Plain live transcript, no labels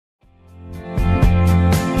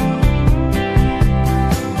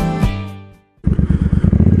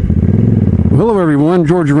Hello everyone,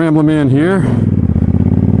 George Ramblin' Man here.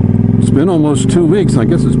 It's been almost 2 weeks. I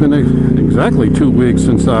guess it's been exactly 2 weeks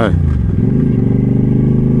since I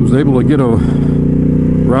was able to get a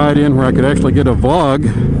ride in where I could actually get a vlog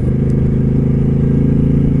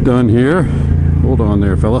done here. Hold on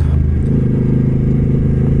there, fella.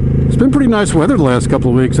 It's been pretty nice weather the last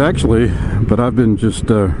couple of weeks actually, but I've been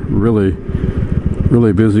just really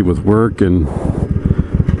busy with work and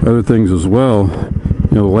other things as well.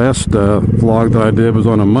 You know, the last vlog that I did was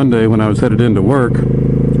on a Monday when I was headed into work,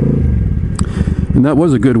 and that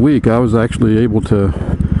was a good week. I was actually able to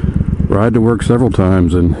ride to work several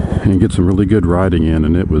times and get some really good riding in,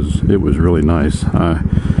 and it was really nice. I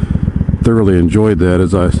thoroughly enjoyed that.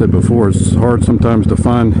 As I said before, it's hard sometimes to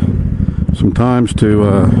find some times to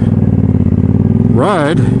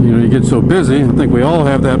ride. You know, you get so busy. I think we all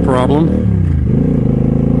have that problem.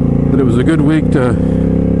 But it was a good week to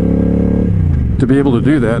be able to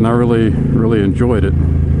do that, and I really enjoyed it.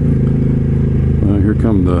 Here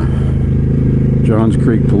come the Johns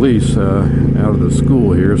Creek police out of the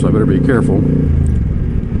school here, so I better be careful.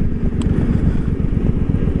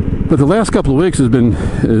 But the last couple of weeks has been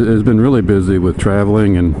really busy with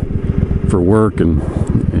traveling and for work, and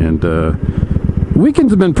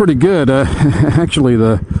weekends have been pretty good. Actually,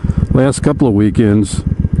 the last couple of weekends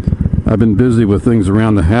I've been busy with things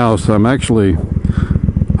around the house. I'm actually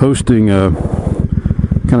hosting a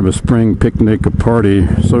kind of a spring picnic, a party,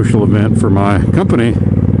 social event for my company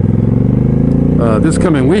this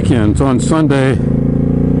coming weekend. It's on Sunday,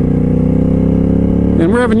 and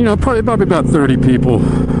we're having, you know, probably about 30 people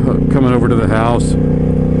coming over to the house.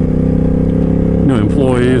 You know,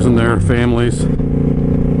 employees and their families.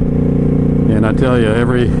 And I tell you,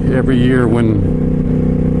 every year when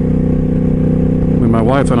my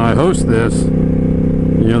wife and I host this,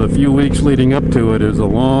 you know, the few weeks leading up to it is a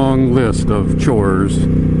long list of chores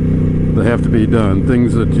that have to be done,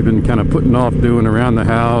 things that you've been kind of putting off doing around the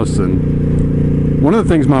house. And one of the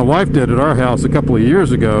things my wife did at our house a couple of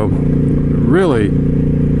years ago, really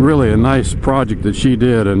a nice project that she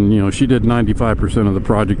did, and you know, she did 95% of the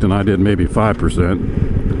project and I did maybe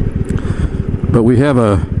 5%. But we have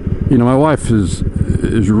you know, my wife is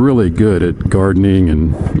really good at gardening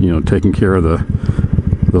and, you know, taking care of the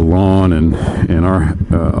lawn and our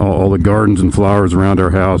all the gardens and flowers around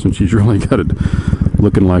our house, and she's really got it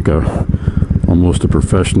looking like almost a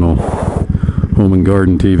professional home and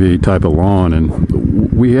garden TV type of lawn. And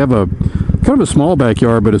we have a kind of a small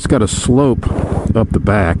backyard, but it's got a slope up the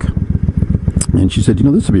back, and she said, you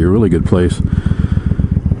know, this would be a really good place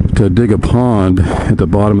to dig a pond at the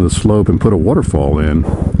bottom of the slope and put a waterfall in.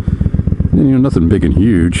 And, you know, nothing big and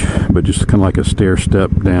huge, but just kind of like a stair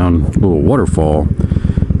step down little waterfall.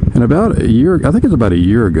 And about a year, I think it's about a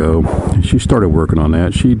year ago, she started working on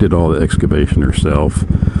that. She did all the excavation herself.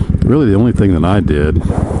 Really, the only thing that I did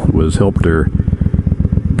was helped her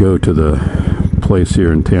go to the place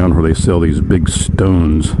here in town where they sell these big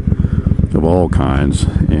stones of all kinds,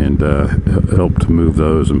 and helped move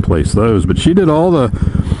those and place those. But she did all the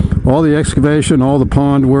excavation, all the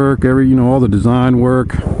pond work, you know, all the design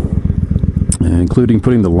work, including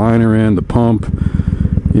putting the liner in, the pump,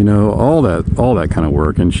 you know, all that kind of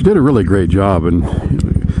work. And she did a really great job. And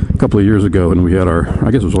a couple of years ago when we had I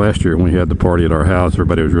guess it was last year when we had the party at our house,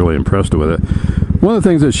 everybody was really impressed with it. One of the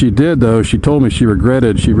things that she did, though, she told me she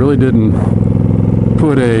regretted, she really didn't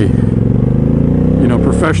put a, you know,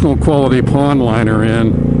 professional quality pond liner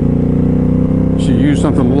in. She used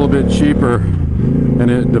something a little bit cheaper, and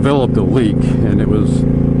it developed a leak, and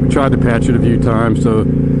we tried to patch it a few times. So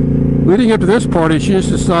leading up to this party, she just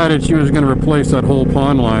decided she was going to replace that whole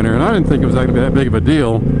pond liner, and I didn't think it was going to be that big of a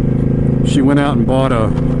deal. She went out and bought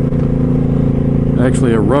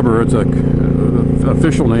actually a rubber. It's the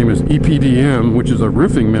official name is EPDM, which is a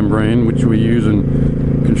roofing membrane, which we use in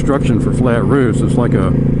construction for flat roofs. It's like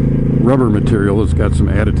a rubber material. It's got some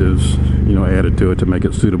additives, you know, added to it to make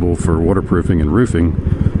it suitable for waterproofing and roofing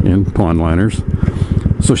in pond liners.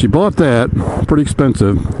 So she bought that, pretty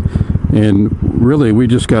expensive. And really, we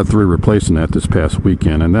just got through replacing that this past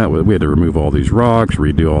weekend, and we had to remove all these rocks,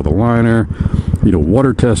 redo all the liner, you know,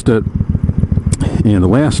 water test it. And the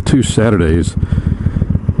last 2 Saturdays,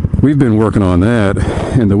 we've been working on that,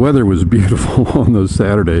 and the weather was beautiful on those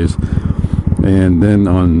Saturdays. And then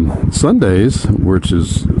on Sundays, which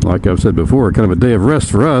is, like I've said before, kind of a day of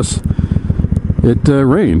rest for us, it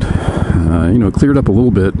rained. You know, it cleared up a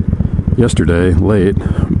little bit yesterday, late,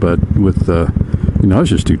 but with you know, I was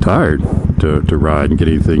just too tired to ride and get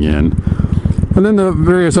anything in. And then the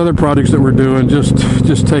various other projects that we're doing just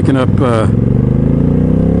taking up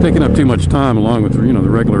too much time, along with, you know,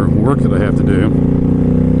 the regular work that I have to do.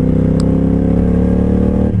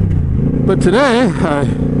 But today I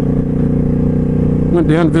went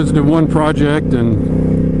down and visited one project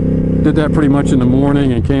and did that pretty much in the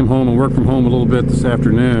morning, and came home and worked from home a little bit this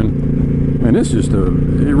afternoon. And it's just it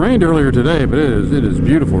rained earlier today, but it is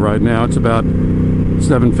beautiful right now. It's about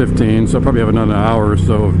 7:15, so I probably have another hour or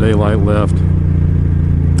so of daylight left,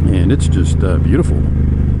 and it's just beautiful.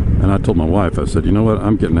 And I told my wife, I said, you know what,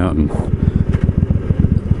 I'm getting out and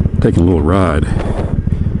taking a little ride.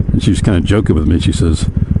 And she was kind of joking with me. She says,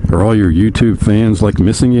 are all your YouTube fans like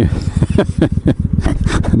missing you?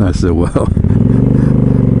 And I said, well,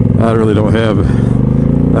 I really don't have,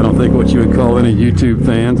 I don't think what you would call any YouTube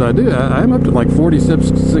fans. I'm up to like 46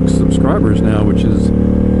 subscribers now, which is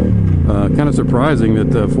kind of surprising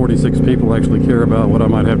that 46 people actually care about what I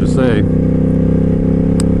might have to say.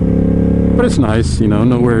 But it's nice, you know,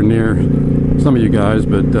 nowhere near some of you guys,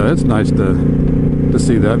 but it's nice to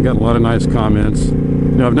see that. I've got a lot of nice comments.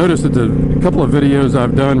 You know, I've noticed that the couple of videos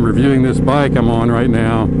I've done reviewing this bike I'm on right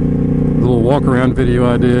now, the little walk around video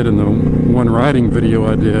I did and the one riding video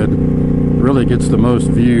I did, really gets the most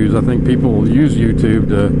views. I think people use YouTube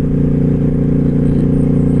to,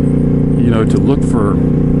 you know, to look for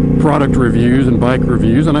product reviews and bike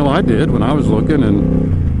reviews. I know I did when I was looking,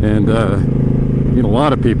 and you know, a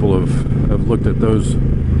lot of people have looked at those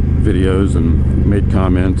videos and made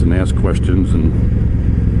comments and asked questions, and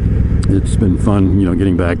it's been fun, you know,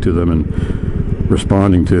 getting back to them and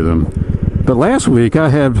responding to them. But last week I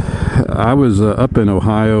was up in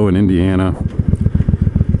Ohio and Indiana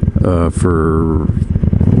for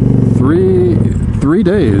three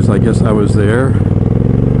days. I guess I was there.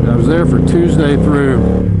 I was there for Tuesday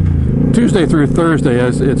through Thursday.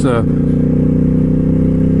 It's a,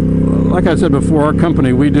 like I said before, our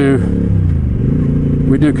company, we do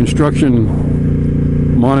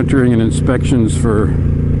construction monitoring and inspections for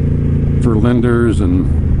lenders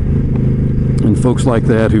and folks like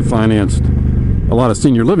that who financed a lot of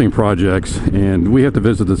senior living projects, and we have to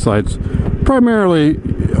visit the sites primarily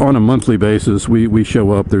on a monthly basis. We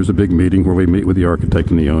show up, there's a big meeting where we meet with the architect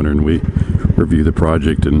and the owner, and we review the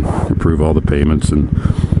project and approve all the payments. And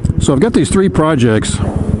so I've got these three projects,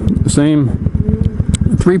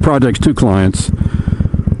 three projects, two clients.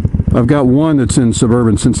 I've got one that's in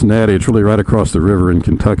suburban Cincinnati. It's really right across the river in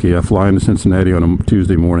Kentucky. I fly into Cincinnati on a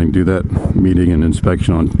Tuesday morning, do that meeting and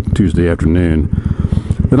inspection on Tuesday afternoon.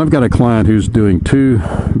 Then I've got a client who's doing two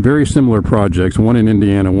very similar projects, one in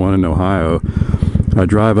Indiana, one in Ohio. I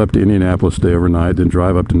drive up to Indianapolis, stay overnight, then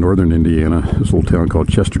drive up to northern Indiana, this little town called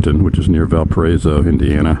Chesterton, which is near Valparaiso,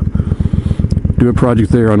 Indiana. Do a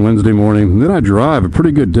project there on Wednesday morning. Then I drive a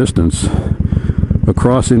pretty good distance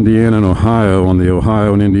across Indiana and Ohio on the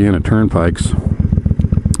Ohio and Indiana turnpikes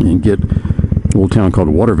and get a little town called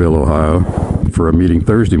Waterville, Ohio, for a meeting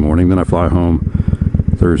Thursday morning. Then I fly home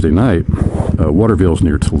Thursday night. Waterville's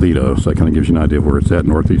near Toledo, so that kind of gives you an idea of where it's at,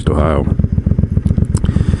 northeast Ohio.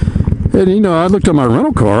 And, you know, I looked at my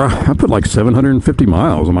rental car. I put like 750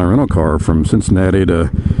 miles on my rental car from Cincinnati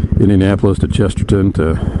to Indianapolis to Chesterton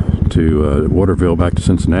to Waterville back to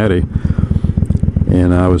Cincinnati.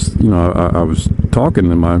 And I was, you know, I was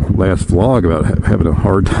talking in my last vlog about having a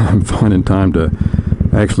hard time finding time to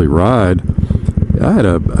actually ride. I had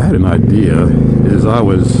an idea as I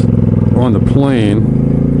was on the plane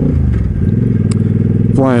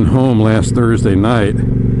flying home last Thursday night.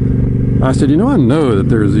 I said, you know, I know that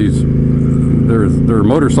there are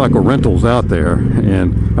motorcycle rentals out there,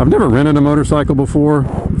 and I've never rented a motorcycle before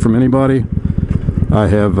from anybody. I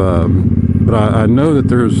have, but I know that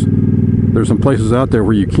there's some places out there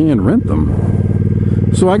where you can rent them.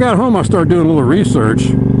 So I got home, I started doing a little research,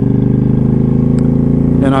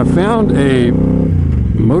 and I found a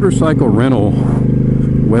motorcycle rental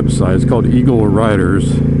website. It's called Eagle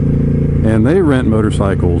Riders, and they rent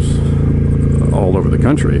motorcycles all over the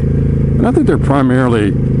country. And I think they're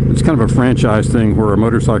primarily, it's kind of a franchise thing where a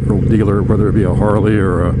motorcycle dealer, whether it be a Harley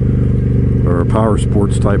or a power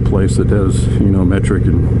sports type place that has, you know, metric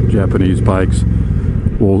and Japanese bikes,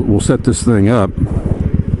 will set this thing up.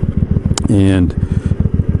 And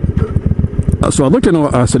so I looked at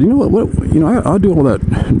it, I said, you know what, you know, I'll do all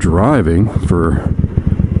that driving for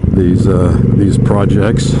these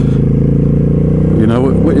projects. You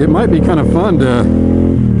know, it might be kind of fun to,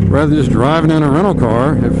 rather than just driving in a rental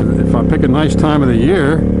car, if I pick a nice time of the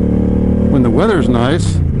year when the weather's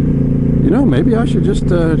nice, you know, maybe I should just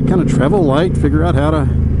kind of travel light, figure out how to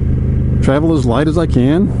travel as light as I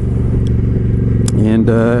can, and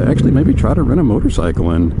actually maybe try to rent a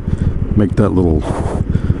motorcycle and make that little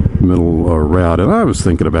middle route. And I was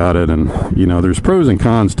thinking about it, and, you know, there's pros and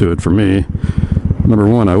cons to it for me. Number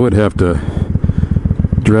one, I would have to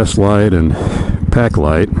dress light and pack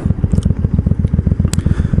light.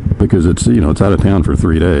 because it's, you know, it's out of town for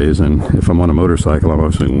 3 days, and if I'm on a motorcycle, I'm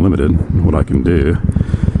obviously limited in what I can do.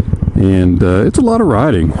 And it's a lot of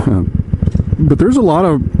riding, but there's a lot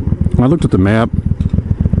of, when I looked at the map,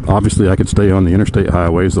 obviously I could stay on the interstate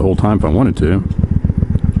highways the whole time if I wanted to,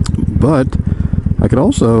 but I could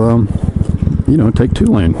also you know, take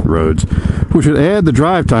 2-lane roads, which would add the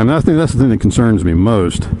drive time. And I think that's the thing that concerns me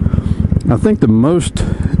most. I think the most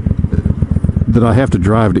that I have to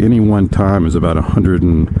drive at any one time is about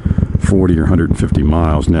 140 or 150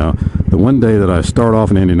 miles. Now, the one day that I start off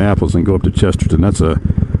in Indianapolis and go up to Chesterton, that's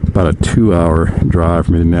about a 2-hour drive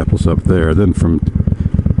from Indianapolis up there. Then from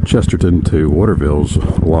Chesterton to Waterville's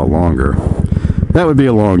a lot longer. That would be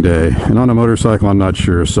a long day, and on a motorcycle I'm not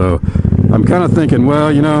sure. So I'm kind of thinking,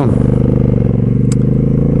 well, you know,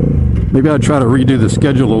 maybe I'd try to redo the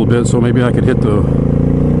schedule a little bit, so maybe I could hit the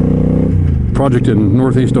project in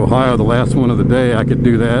Northeast Ohio, the last one of the day. I could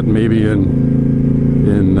do that maybe on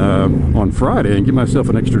Friday and give myself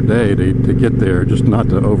an extra day to get there, just not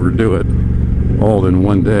to overdo it all in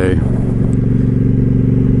one day.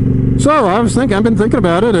 So I've been thinking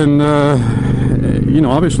about it, and you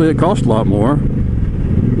know, obviously it costs a lot more.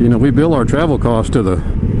 You know, we bill our travel costs to the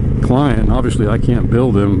client, and obviously I can't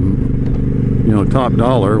bill them, you know, top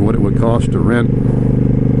dollar what it would cost to rent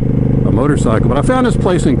a motorcycle. But I found this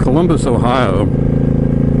place in Columbus, Ohio,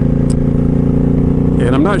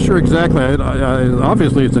 and I'm not sure exactly.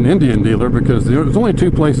 Obviously it's an Indian dealer, because there's only 2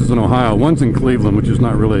 places in Ohio. One's in Cleveland, which is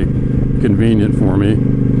not really convenient for me,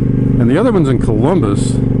 and the other one's in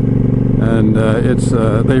Columbus. And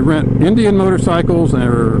they rent Indian motorcycles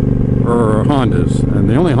or Hondas, and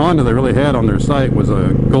the only Honda they really had on their site was a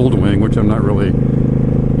Goldwing, which I'm not really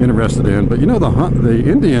interested in. But you know, the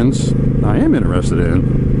Indians I am interested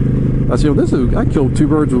in. I said, well, I killed 2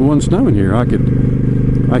 birds with 1 stone here. I could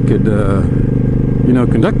you know,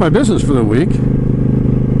 conduct my business for the week,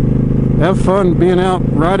 have fun being out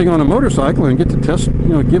riding on a motorcycle, and get to test, you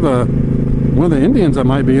know, give one of the Indians I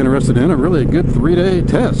might be interested in a really good 3-day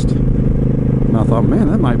test. And I thought, man,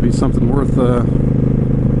 that might be something worth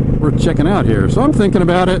checking out here. So I'm thinking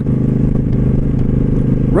about it.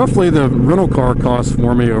 Roughly the rental car cost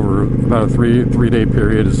for me over about a three-day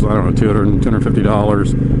period is, I don't know,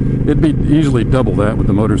 $250. It'd be easily double that with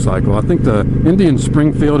the motorcycle. I think the Indian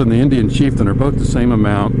Springfield and the Indian Chieftain are both the same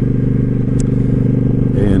amount,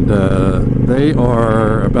 and they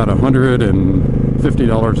are about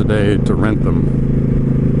 $150 a day to rent them.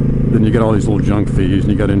 Then you get all these little junk fees,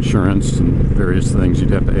 and you got insurance and various things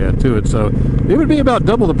you'd have to add to it. So it would be about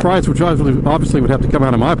double the price, which obviously would have to come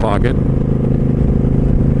out of my pocket.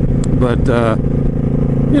 But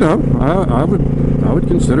you know, I would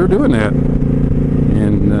consider doing that,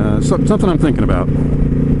 and something I'm thinking about.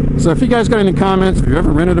 So if you guys got any comments, if you ever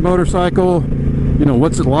rented a motorcycle, you know,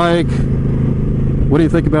 what's it like? What do you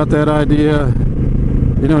think about that idea?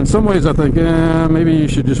 You know, in some ways I think, maybe you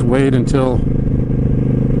should just wait until,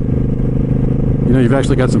 you know, you've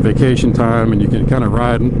actually got some vacation time and you can kind of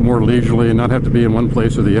ride more leisurely and not have to be in one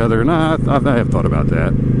place or the other. And I have thought about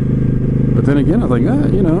that. But then again, I think,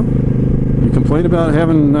 you know, you complain about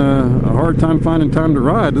having a hard time finding time to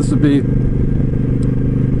ride. This would be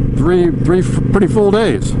three pretty full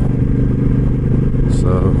days.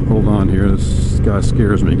 So hold on here. This guy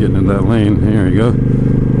scares me getting in that lane. Here you go.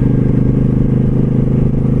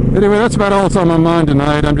 Anyway, that's about all that's on my mind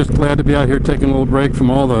tonight. I'm just glad to be out here taking a little break from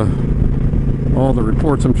all the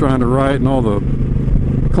reports I'm trying to write and all the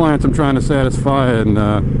clients I'm trying to satisfy,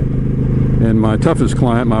 and my toughest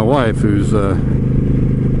client, my wife, who's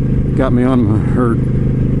got me on her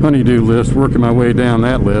honeydew list, working my way down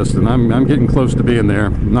that list, and I'm getting close to being there.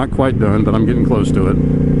 Not quite done, but I'm getting close to it.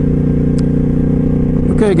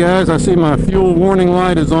 Okay, guys, I see my fuel warning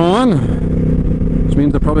light is on, which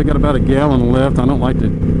means I probably got about a gallon left. I don't like to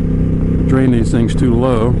drain these things too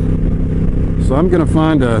low, so I'm gonna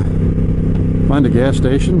find a gas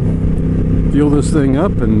station, fuel this thing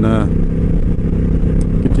up, and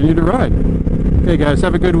continue to ride. Okay, guys,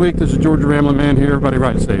 have a good week. This is George Ramblin' Man here. Everybody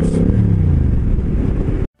ride safe.